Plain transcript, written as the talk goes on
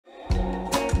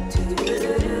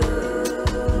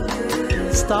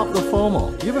Stop the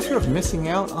FOMO. Do you have a fear of missing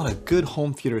out on a good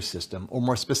home theater system, or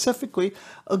more specifically,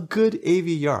 a good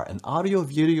AVR, an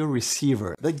audio-video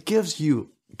receiver that gives you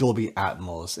Dolby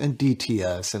Atmos and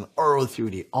DTS and Auro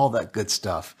 3D, all that good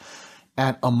stuff?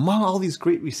 And among all these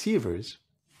great receivers,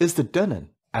 is the Denon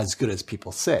as good as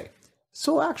people say?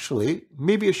 So actually,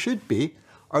 maybe it should be.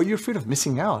 Are you afraid of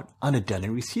missing out on a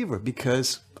Denon receiver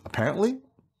because apparently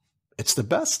it's the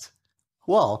best?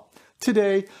 Well,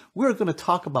 today we're going to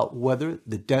talk about whether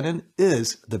the Denon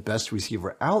is the best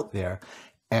receiver out there,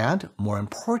 and more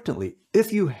importantly,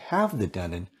 if you have the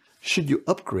Denon, should you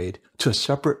upgrade to a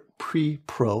separate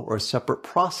Pre-Pro or a separate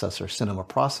processor, cinema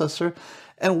processor?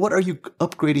 And what are you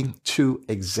upgrading to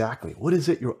exactly? What is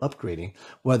it you're upgrading?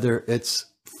 Whether it's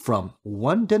from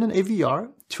one Denon AVR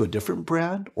to a different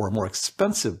brand or a more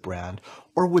expensive brand,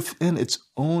 or within its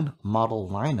own model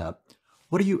lineup,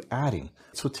 what are you adding?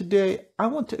 So today I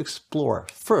want to explore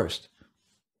first,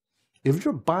 if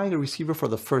you're buying a receiver for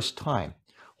the first time,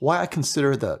 why I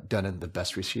consider the Denon the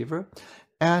best receiver.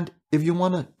 And if you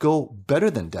want to go better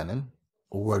than Denon,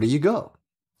 where do you go?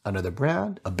 Another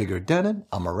brand, a bigger Denon,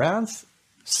 a Marantz,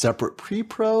 separate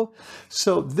Pre-Pro.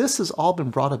 So this has all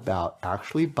been brought about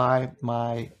actually by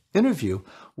my interview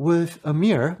with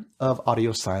Amir of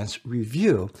Audio Science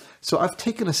Review. So I've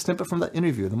taken a snippet from that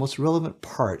interview, the most relevant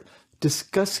part,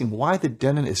 discussing why the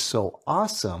Denon is so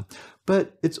awesome,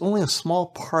 but it's only a small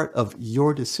part of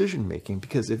your decision making,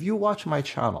 because if you watch my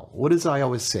channel, what does I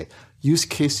always say? Use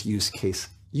case, use case,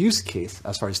 use case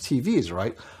as far as TVs,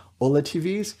 right? OLED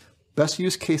TVs, best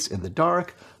use case in the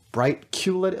dark. Bright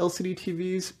QLED LCD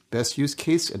TVs, best use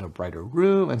case in a brighter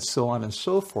room, and so on and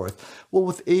so forth. Well,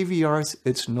 with AVRs,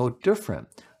 it's no different.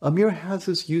 Amir has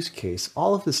his use case.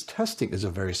 All of his testing is a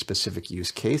very specific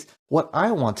use case. What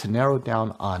I want to narrow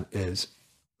down on is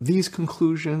these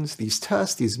conclusions, these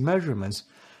tests, these measurements.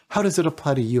 How does it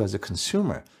apply to you as a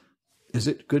consumer? Is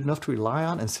it good enough to rely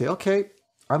on and say, okay,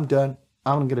 I'm done,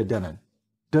 I'm gonna get a Denon?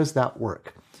 Does that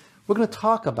work? We're going to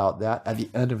talk about that at the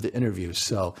end of the interview.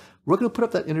 So we're going to put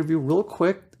up that interview real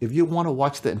quick. If you want to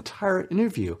watch the entire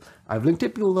interview, I've linked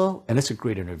it below, and it's a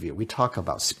great interview. We talk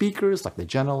about speakers like the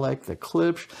Genelec, the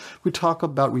Klipsch. We talk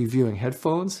about reviewing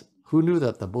headphones. Who knew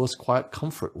that the Bose Quiet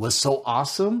Comfort was so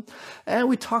awesome? And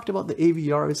we talked about the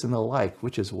AVRs and the like,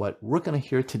 which is what we're going to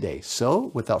hear today.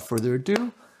 So without further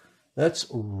ado, let's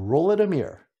roll it,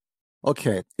 Amir.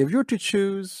 Okay, if you were to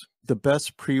choose the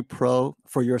best Pre-Pro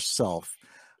for yourself,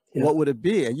 what would it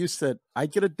be? And you said, I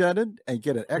get a Denon and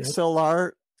get an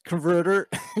XLR converter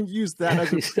and use that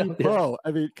as a Pre-Pro.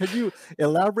 I mean, can you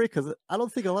elaborate? Because I don't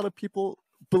think a lot of people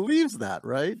believes that,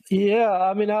 right? Yeah,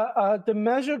 I mean, the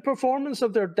measured performance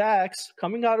of their DACs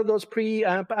coming out of those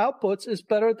preamp outputs is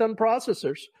better than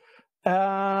processors.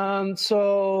 And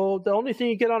so the only thing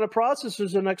you get on a processor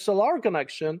is an XLR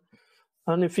connection.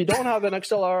 And if you don't have an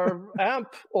XLR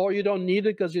amp, or you don't need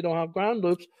it because you don't have ground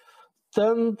loops,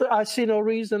 then I see no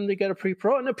reason to get a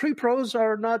Pre-Pro. And the Pre-Pros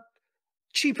are not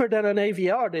cheaper than an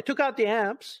AVR. They took out the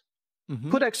amps,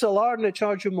 put XLR, and they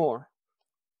charge you more.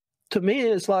 To me,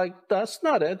 it's like, that's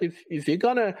not it. If you're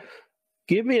going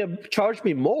to charge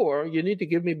me more, you need to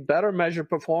give me better measured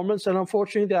performance. And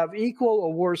unfortunately, they have equal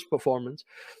or worse performance.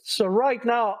 So right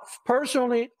now,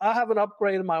 personally, I haven't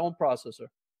upgraded my own processor.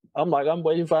 I'm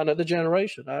waiting for another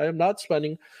generation. I am not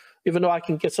spending... Even though I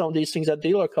can get some of these things at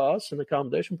dealer costs and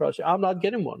accommodation price, I'm not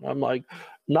getting one. I'm like,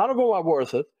 none of them are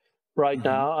worth it right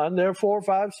now, and they're $4,000,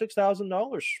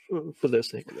 $5,000, $6,000 for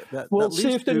this thing. We'll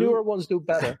see if the newer ones do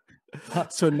better.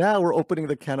 So now we're opening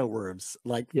the can of worms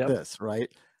like this,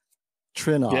 right?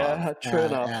 Trinnov,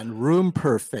 and Room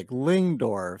Perfect,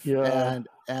 Lingdorf,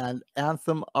 and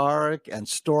Anthem Arc, and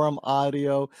Storm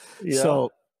Audio. So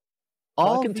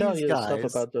all I can tell you stuff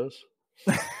about those.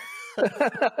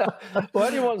 Well,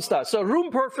 anyone start. So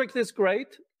Room Perfect is great.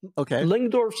 Okay.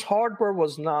 Lingdorf's hardware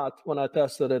was not when I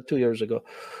tested it 2 years ago.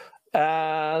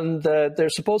 And they're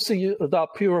supposed to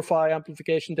adopt Purify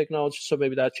amplification technology, so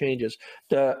maybe that changes.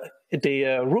 The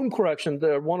room correction,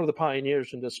 they're one of the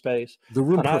pioneers in this space. The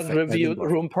Room Perfect. I've reviewed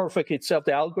Room Perfect itself,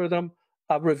 the algorithm.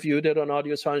 I've reviewed it on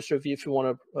Audio Science Review if you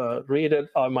want to read it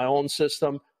on my own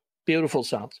system. Beautiful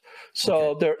sounds.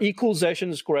 So their equalization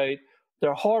is great.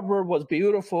 Their hardware was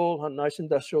beautiful, a nice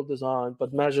industrial design,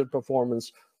 but measured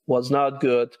performance was not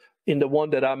good in the one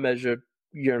that I measured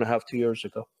a year and a half, 2 years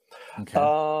ago. Okay.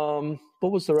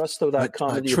 What was the rest of that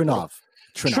comedy?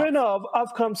 Trinnov.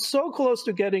 I've come so close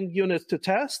to getting units to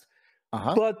test,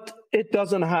 but it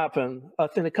doesn't happen. I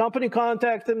think the company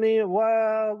contacted me.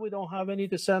 Well, we don't have any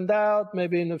to send out.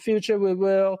 Maybe in the future we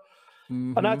will.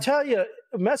 And I tell you,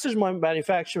 the message my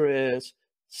manufacturer is,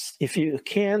 If you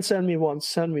can send me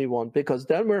one, because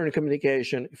then we're in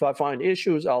communication. If I find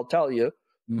issues, I'll tell you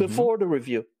before the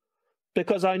review,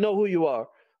 because I know who you are.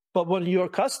 But when your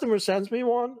customer sends me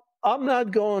one, I'm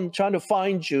not going trying to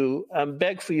find you and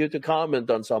beg for you to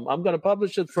comment on something. I'm going to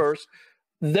publish it first,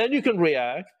 then you can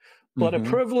react. But a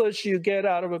privilege you get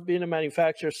out of it being a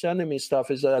manufacturer sending me stuff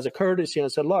is as a courtesy,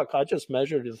 and said, look, I just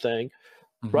measured the thing.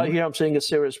 Right here, I'm seeing a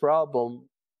serious problem.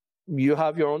 You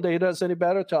have your own data. Is any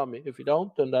better? Tell me. If you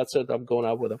don't, then that's it. I'm going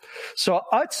out with them. So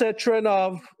I'd say,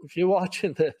 Trinnov, if you're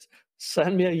watching this,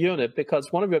 send me a unit,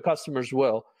 because one of your customers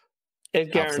will.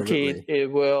 It guaranteed. Absolutely.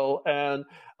 It will. And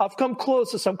I've come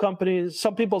close to some companies.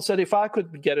 Some people said if I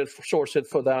could get it, source it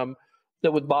for them, they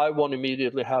would buy one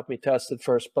immediately, have me test it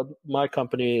first. But my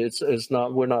company is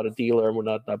not. We're not a dealer. We're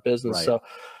not in that business. Right.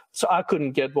 So I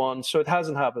couldn't get one. So it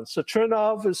hasn't happened. So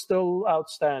Trinnov is still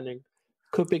outstanding.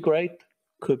 Could be great.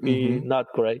 Could be not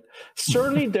great.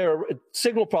 Certainly their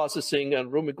signal processing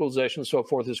and room equalization and so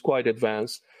forth is quite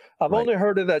advanced. I've only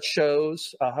heard it at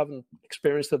shows. I haven't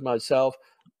experienced it myself,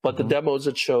 but the demos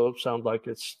at shows sound like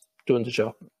it's doing the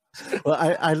job. Well,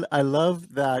 I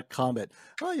love that comment.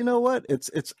 Well, you know what?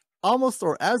 It's almost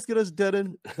or as good as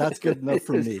Denon. That's good enough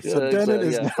for me. So Denon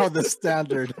is now the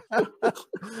standard.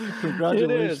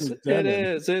 Congratulations, Denon.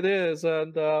 It is.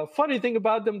 And funny thing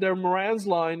about them, their Marantz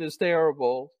line is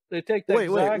terrible. They take that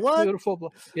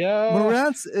beautiful. Yeah.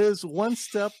 Marantz is one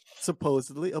step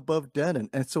supposedly above Denon.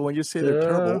 And so when you say they're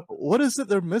terrible, what is it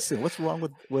they're missing? What's wrong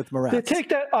with Marantz? They take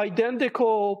that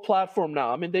identical platform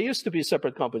now. I mean, they used to be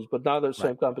separate companies, but now they're the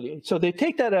same company. So they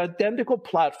take that identical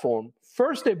platform.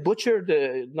 First, they butcher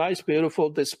the nice, beautiful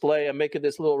display and make it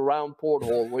this little round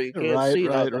porthole where you can't see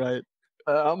nothing. Right.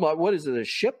 I'm like, what is it, a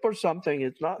ship or something?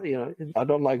 It's not, I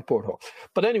don't like porthole.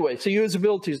 But anyway, so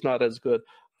usability is not as good.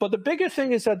 But the bigger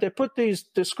thing is that they put these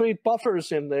discrete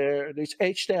buffers in there, these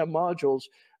HDAM modules,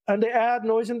 and they add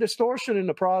noise and distortion in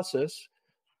the process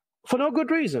for no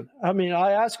good reason. I mean,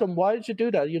 I ask them, why did you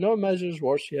do that? It measures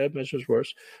worse. Yeah, it measures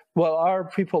worse. Well, our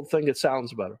people think it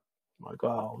sounds better. I'm like,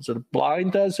 oh, is it a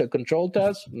blind test, a control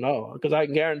test? No, because I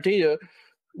can guarantee you,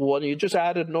 when you just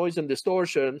added noise and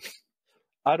distortion,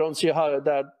 I don't see how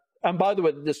that. And by the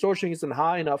way, the distortion isn't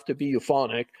high enough to be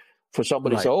euphonic for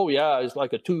somebody to say, oh, yeah, it's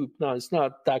like a tube. No, it's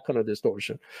not that kind of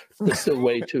distortion. It's still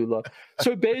way too low.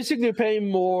 So basically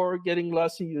paying more, getting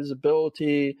less in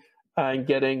usability, and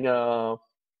getting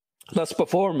less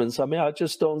performance. I mean, I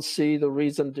just don't see the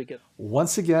reason to get.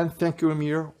 Once again, thank you,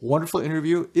 Amir. Wonderful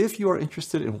interview. If you are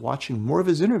interested in watching more of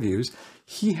his interviews,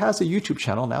 he has a YouTube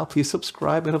channel now. Please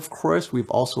subscribe. And of course,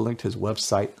 we've also linked his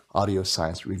website, Audio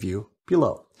Science Review,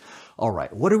 below. All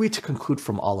right, what are we to conclude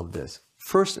from all of this?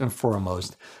 First and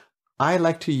foremost, I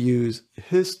like to use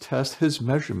his test, his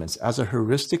measurements as a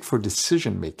heuristic for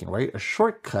decision making, right? A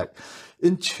shortcut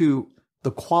into the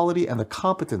quality and the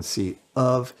competency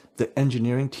of the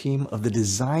engineering team, of the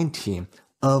design team,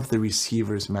 of the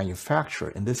receiver's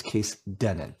manufacturer, in this case,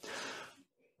 Denon.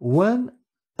 When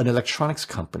an electronics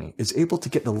company is able to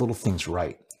get the little things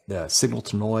right, the signal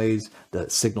to noise, the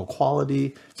signal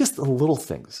quality, just the little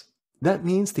things, that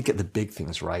means they get the big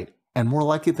things right. And more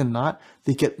likely than not,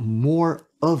 they get more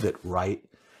of it right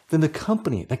than the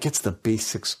company that gets the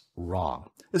basics wrong.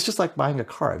 It's just like buying a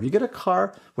car. If you get a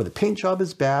car where the paint job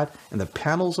is bad and the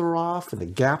panels are off and the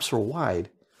gaps are wide,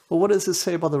 well, what does it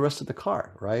say about the rest of the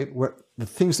car, right? Where the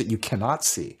things that you cannot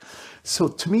see. So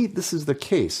to me, this is the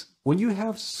case. When you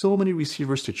have so many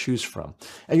receivers to choose from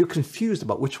and you're confused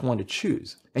about which one to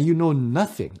choose and you know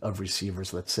nothing of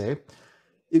receivers, let's say,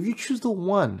 if you choose the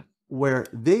one where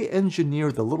they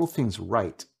engineer the little things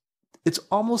right, it's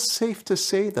almost safe to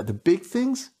say that the big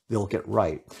things, they'll get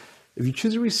right. If you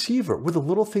choose a receiver where the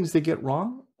little things they get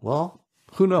wrong, well,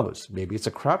 who knows? Maybe it's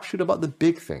a crapshoot about the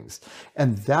big things.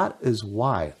 And that is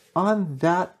why, on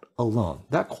that alone,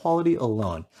 that quality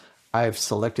alone, I've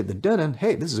selected the Denon.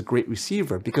 Hey, this is a great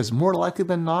receiver, because more likely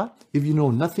than not, if you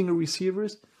know nothing of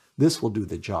receivers, this will do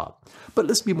the job. But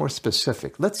let's be more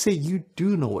specific. Let's say you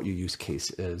do know what your use case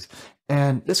is,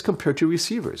 and let's compare to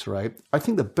receivers, right? I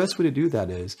think the best way to do that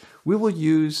is we will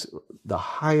use the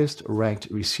highest ranked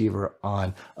receiver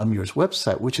on Amir's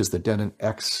website, which is the Denon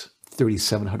AVRs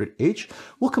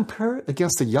We'll compare it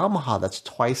against the Yamaha that's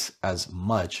twice as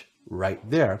much right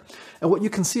there. And what you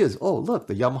can see is, oh, look,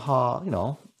 the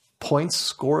Yamaha, points,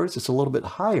 scores, it's a little bit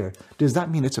higher. Does that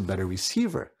mean it's a better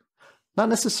receiver? Not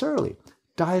necessarily.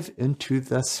 Dive into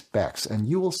the specs and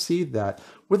you will see that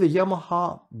where the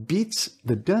Yamaha beats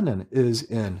the Denon is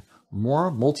in more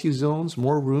multi-zones,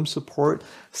 more room support,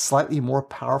 slightly more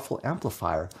powerful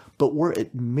amplifier. But where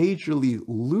it majorly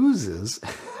loses,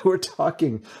 we're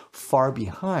talking far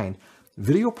behind,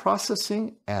 video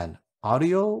processing and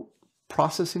audio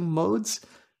processing modes,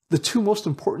 the two most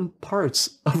important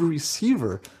parts of a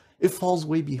receiver, it falls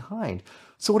way behind.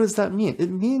 So what does that mean? It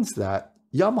means that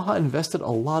Yamaha invested a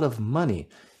lot of money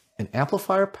in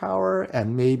amplifier power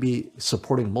and maybe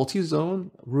supporting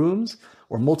multi-zone rooms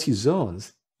or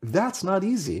multi-zones. That's not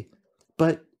easy.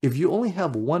 But if you only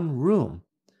have one room,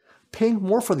 paying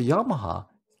more for the Yamaha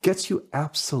gets you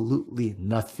absolutely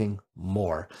nothing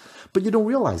more. But you don't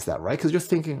realize that, right? Because you're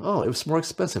thinking, oh, it's more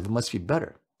expensive, it must be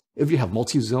better. If you have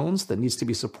multi-zones that needs to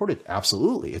be supported,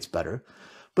 absolutely, it's better.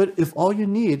 But if all you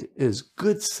need is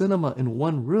good cinema in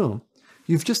one room,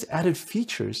 you've just added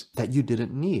features that you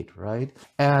didn't need, right?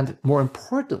 And more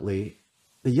importantly,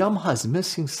 the Yamaha is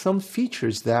missing some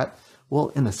features that, well,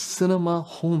 in a cinema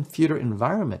home theater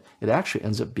environment, it actually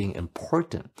ends up being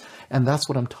important. And that's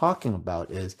what I'm talking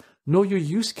about is know your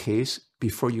use case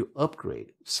before you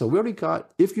upgrade. So we already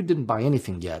got, if you didn't buy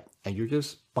anything yet and you're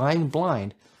just buying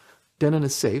blind, Denon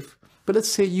is safe. But let's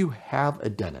say you have a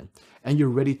Denon and you're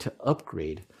ready to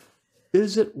upgrade.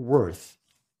 Is it worth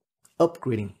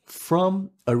upgrading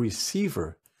from a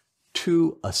receiver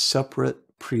to a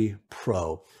separate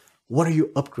Pre-Pro? What are you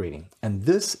upgrading? And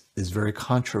this is very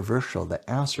controversial, the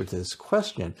answer to this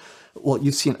question. Well,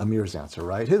 you've seen Amir's answer,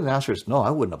 right? His answer is, no, I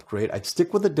wouldn't upgrade. I'd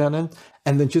stick with the Denon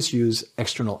and then just use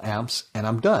external amps and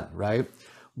I'm done, right?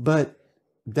 But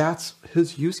that's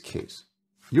his use case.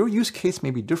 Your use case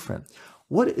may be different.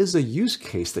 What is a use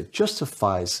case that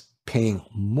justifies paying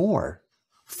more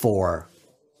for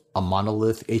a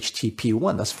monolith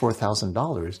HTP1? That's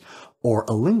 $4,000. Or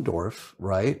a Lingdorf,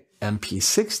 right?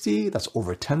 MP60, that's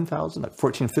over 10,000, like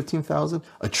 14, 15,000.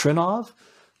 A Trinnov,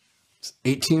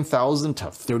 18,000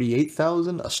 to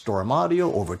 38,000. A Storm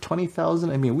Audio, over 20,000.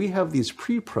 I mean, we have these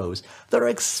Pre-Pros that are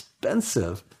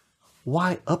expensive.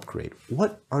 Why upgrade?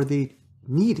 What are they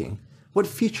needing? What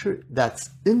feature that's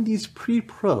in these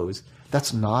Pre-Pros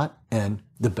that's not in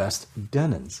the best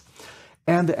Denons?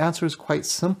 And the answer is quite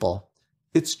simple.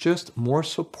 It's just more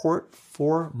support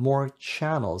for more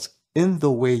channels in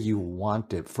the way you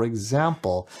want it. For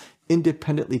example,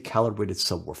 independently calibrated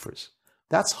subwoofers.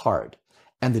 That's hard.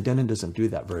 And the Denon doesn't do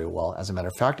that very well. As a matter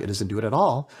of fact, it doesn't do it at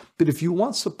all. But if you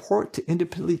want support to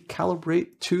independently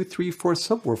calibrate 2, 3, 4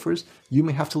 subwoofers, you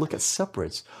may have to look at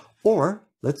separates. Or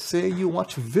let's say you want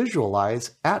to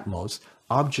visualize Atmos,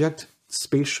 object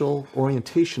spatial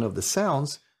orientation of the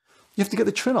sounds. You have to get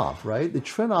the trinnov, right? The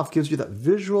trinnov gives you that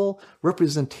visual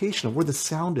representation of where the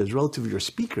sound is relative to your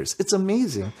speakers. It's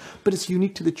amazing, but it's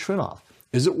unique to the trinnov.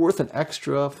 Is it worth an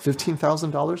extra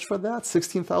 $15,000 for that?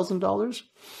 $16,000?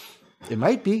 It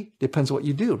might be. Depends what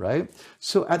you do, right?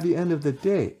 So at the end of the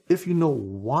day, if you know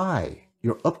why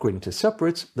you're upgrading to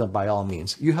separates, then by all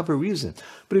means, you have a reason.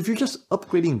 But if you're just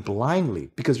upgrading blindly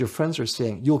because your friends are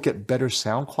saying you'll get better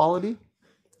sound quality,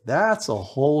 that's a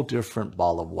whole different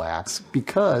ball of wax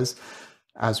because,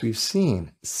 as we've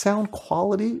seen, sound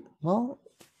quality, well,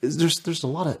 there's a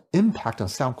lot of impact on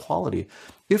sound quality.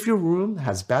 If your room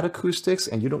has bad acoustics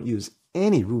and you don't use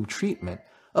any room treatment,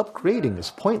 upgrading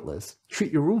is pointless.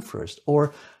 Treat your room first.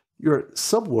 Or your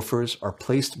subwoofers are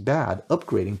placed bad,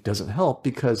 upgrading doesn't help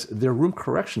because their room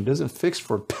correction does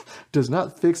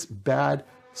not fix bad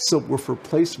subwoofer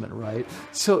placement, right?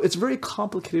 So it's very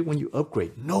complicated when you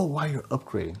upgrade. Know why you're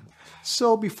upgrading.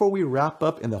 So before we wrap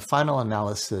up in the final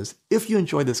analysis, if you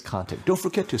enjoy this content, don't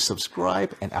forget to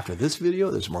subscribe. And after this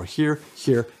video, there's more here,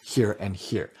 here, here, and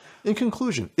here. In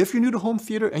conclusion, if you're new to home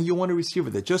theater and you want a receiver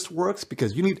that just works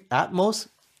because you need Atmos,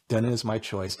 Denon is my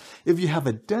choice. If you have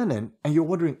a Denon and you're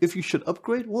wondering if you should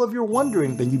upgrade, well, if you're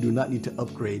wondering, then you do not need to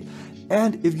upgrade.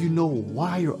 And if you know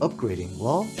why you're upgrading,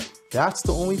 well, that's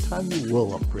the only time you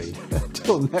will upgrade.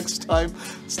 Until next time,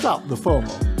 stop the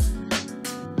FOMO.